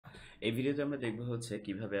এই ভিডিওতে আমরা দেখব হচ্ছে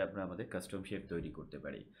কিভাবে আমরা আমাদের কাস্টম শেপ তৈরি করতে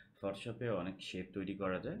পারি। ফটোশপে অনেক শেপ তৈরি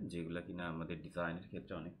করা যায় যেগুলো কিনা আমাদের ডিজাইনের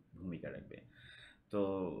ক্ষেত্রে অনেক ভূমিকা রাখবে। তো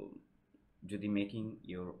যদি making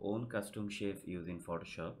your own custom shape using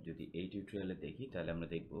Photoshop যদি এই টিউটোরিয়ালে দেখি তাহলে আমরা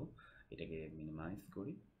দেখব এটাকে মিনিমাইজ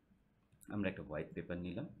করি। আমরা একটা হোয়াইট পেপার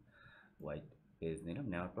নিলাম, হোয়াইট পেজ নিলাম,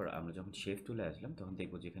 নেওয়ার পর আমরা যখন শেপ টুলে আসলাম তখন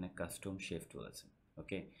দেখব যে এখানে কাস্টম শেপ টুল আছে।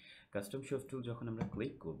 ওকে, কাস্টম শেপ টুল যখন আমরা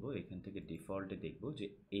ক্লিক করব এখান থেকে ডিফল্টে দেখব যে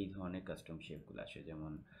এই ধরনের কাস্টম শেপগুলো আসে,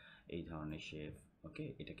 যেমন এই ধরনের শেপ। ওকে,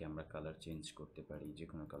 এটাকে আমরা কালার চেঞ্জ করতে পারি, যে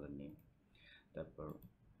কোনো কালার নিয়ে। তারপর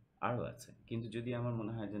আরও আছে, কিন্তু যদি আমার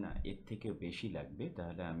মনে হয় যে না এর থেকেও বেশি লাগবে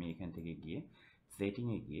তাহলে আমি এখান থেকে গিয়ে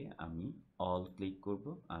সেটিংয়ে গিয়ে আমি অল ক্লিক করব,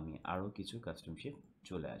 আমি আরও কিছু কাস্টম শেপ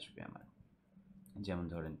চলে আসবে আমার। যেমন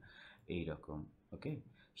ধরেন এই রকম। ওকে,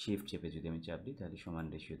 শিফট চেপে যদি আমি চাপ দিই তাহলে সমান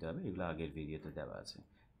রেশিওতে হবে, এগুলো আগের ভিডিওতে দেওয়া আছে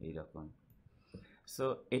এই রকম। সো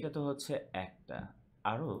এটা তো হচ্ছে একটা।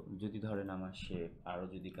 আরও যদি ধরেন আমার শেপ, আরও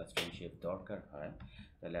যদি কাস্টম শেপ দরকার হয়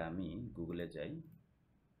তাহলে আমি গুগলে যাই।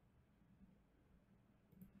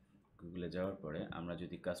 গুগলে যাওয়ার পরে আমরা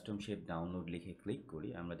যদি কাস্টম শেপ ডাউনলোড লিখে ক্লিক করি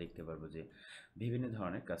আমরা দেখতে পারবো যে বিভিন্ন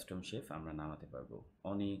ধরনের কাস্টম শেপ আমরা নামাতে পারবো।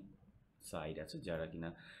 অনেক সাইট আছে যারা কিনা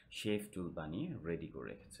শেপ টুল বানিয়ে রেডি করে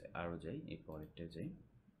রেখেছে। আরও যাই, এই পরেরটা যাই,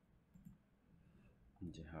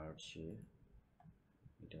 যে হার্ড শেপ,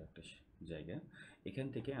 এটা একটা জায়গা। এখান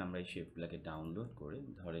থেকে আমরা এই শেপগুলোকে ডাউনলোড করে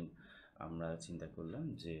ধরেন আমরা চিন্তা করলাম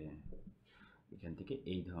যে এখান থেকে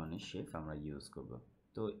এই ধরনের শেপ আমরা ইউজ করব।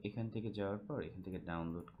 তো এখান থেকে যাওয়ার পর এখান থেকে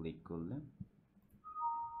ডাউনলোড ক্লিক করলে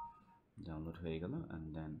ডাউনলোড হয়ে গেল। অ্যান্ড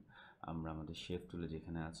দেন আমরা আমাদের শেপ টুলে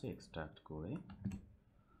যেখানে আছে এক্সট্রাক্ট করে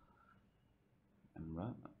আমরা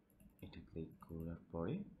এটা ক্লিক করার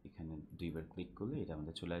পরে এখানে দুইবার ক্লিক করলে এটা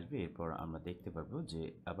আমাদের চলে আসবে। এরপর আমরা দেখতে পারবো যে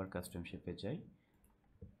আবার কাস্টম শেপে যাই,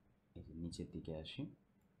 এই যে নিচের দিকে আসি,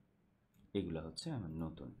 এগুলো হচ্ছে আমার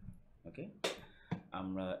নতুন। ওকে,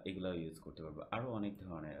 আমরা এগুলো ইউজ করতে পারবো। আরও অনেক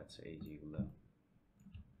ধরনের আছে এই যেগুলো।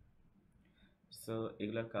 সো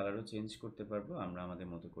এগুলোর কালারও চেঞ্জ করতে পারবো আমরা আমাদের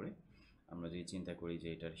মতো করে। আমরা যদি চিন্তা করি যে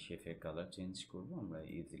এটার শেপের কালার চেঞ্জ করব আমরা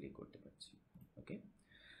ইজিলি করতে পারছি। ওকে,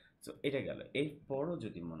 সো এটা গেল। এরপরও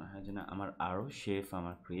যদি মনে হয় যে না আমার আরও শেপ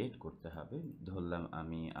আমার ক্রিয়েট করতে হবে, ধরলাম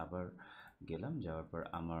আমি আবার গেলাম, যাওয়ার পর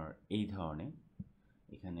আমার এই ধরনের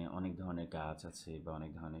এখানে অনেক ধরনের গাছ আছে বা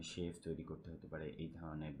অনেক ধরনের শেপ তৈরি করতে হতে পারে, এই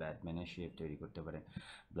ধরনের ব্যাটম্যানের শেপ তৈরি করতে পারে,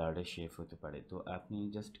 ব্লাডের শেপ হতে পারে। তো আপনি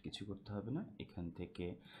জাস্ট কিছু করতে হবে না, এখান থেকে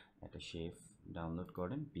একটা শেপ ডাউনলোড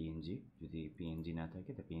করেন পিএনজি, যদি পিএনজি না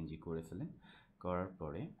থাকে তা পিএনজি করে ফেলেন। করার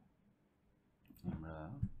পরে আমরা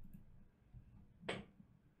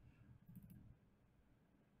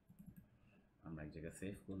এক জায়গায়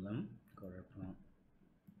সেভ করলাম, করার পর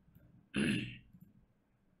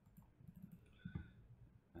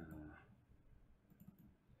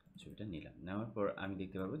ছবিটা নিলাম, নেওয়ার পর আমি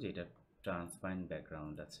দেখতে পারবো যে এটা ট্রান্সপারেন্ট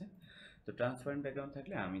ব্যাকগ্রাউন্ড আছে। তো ট্রান্সপারেন্ট ব্যাকগ্রাউন্ড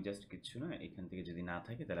থাকলে আমি জাস্ট কিছু না, এখান থেকে যদি না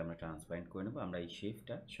থাকে তাহলে আমরা ট্রান্সপারেন্ট করে নেবো। আমরা এই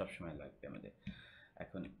শেপটা সবসময় লাগবে আমাদের।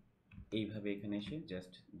 এখন এইভাবে এখানে এসে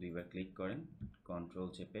জাস্ট দুইবার ক্লিক করেন, কন্ট্রোল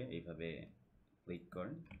চেপে এইভাবে ক্লিক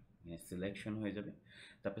করেন, সিলেকশন হয়ে যাবে।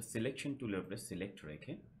 তারপর সিলেকশন টুলের উপরে সিলেক্ট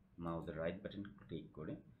রেখে মাউসের রাইট বাটন ক্লিক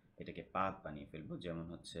করে এটাকে পাথ বানিয়ে ফেলবো। যেমন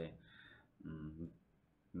হচ্ছে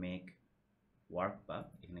মেক ওয়ার্ক পাথ,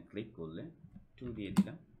 এখানে ক্লিক করলে 2 দিয়ে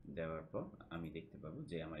দিলাম, দেওয়ার পর আমি দেখতে পাবো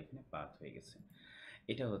যে আমার এখানে পাথ হয়ে গেছে।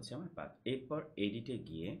 এটা হচ্ছে আমার পাথ। এরপর এডিটে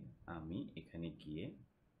গিয়ে আমি এখানে গিয়ে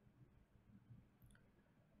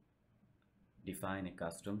ডিফাইন এ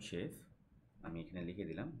কাস্টম শেপ, আমি এখানে লিখে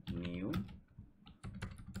দিলাম নিউ,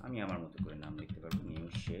 আমি আমার মতো করে নাম লিখতে পারবো, নিউ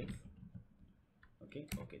শেপ। ওকে,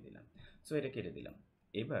 ওকে দিলাম। সো এটা কেটে দিলাম।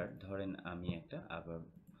 এবার ধরেন আমি একটা আবার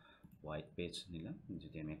হোয়াইট পেজ নিলাম,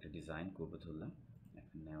 যদি আমি একটা ডিজাইন করবো ধরলাম।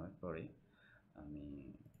 এখন নেওয়ার পরে আমি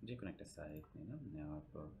যে কোনো একটা সাইজ নিলাম, নেওয়ার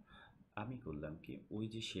পর আমি করলাম কি ওই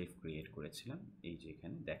যে শেপ ক্রিয়েট করেছিলাম এই যে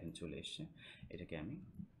এখানে দেখেন চলে এসছে, এটাকে আমি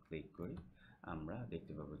ক্লিক করি, আমরা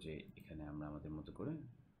দেখতে পাবো যে এখানে আমরা আমাদের মতো করে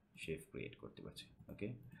শেপ ক্রিয়েট করতে পারছি। ওকে,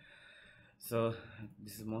 so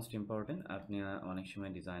this is most important. আপনি অনেক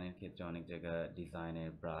সময় ডিজাইনের ক্ষেত্রে অনেক জায়গায়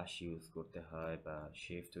ডিজাইনের ব্রাশ ইউজ করতে হয় বা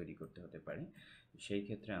শেপ তৈরি করতে হতে পারে, সেই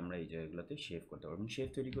ক্ষেত্রে আমরা এই জায়গাগুলোতে শেপ করতে পারবো। এবং শেপ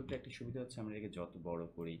তৈরি করতে একটা সুবিধা হচ্ছে আমরা এটাকে যত বড়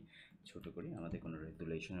করি ছোট করি আমাদের কোনো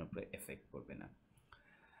রেজুলেশনের উপরে এফেক্ট করবে না।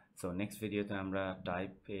 সো নেক্সট ভিডিওতে আমরা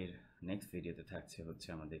টাইপের নেক্সট ভিডিওতে থাকছে হচ্ছে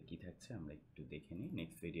আমাদের কি থাকছে আমরা একটু দেখে নিই।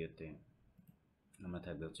 নেক্সট ভিডিওতে আমরা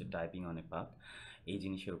থাকবে হচ্ছে টাইপিং অন এ পাথ, এই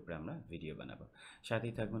জিনিসের উপরে আমরা ভিডিও বানাবো।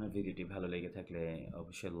 সাথেই থাকবেন। আর ভিডিওটি ভালো লেগে থাকলে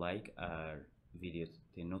অবশ্যই লাইক, আর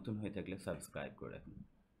ভিডিওতে নতুন হয়ে থাকলে সাবস্ক্রাইব করে রাখুন।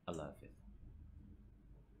 আল্লাহ হাফেজ।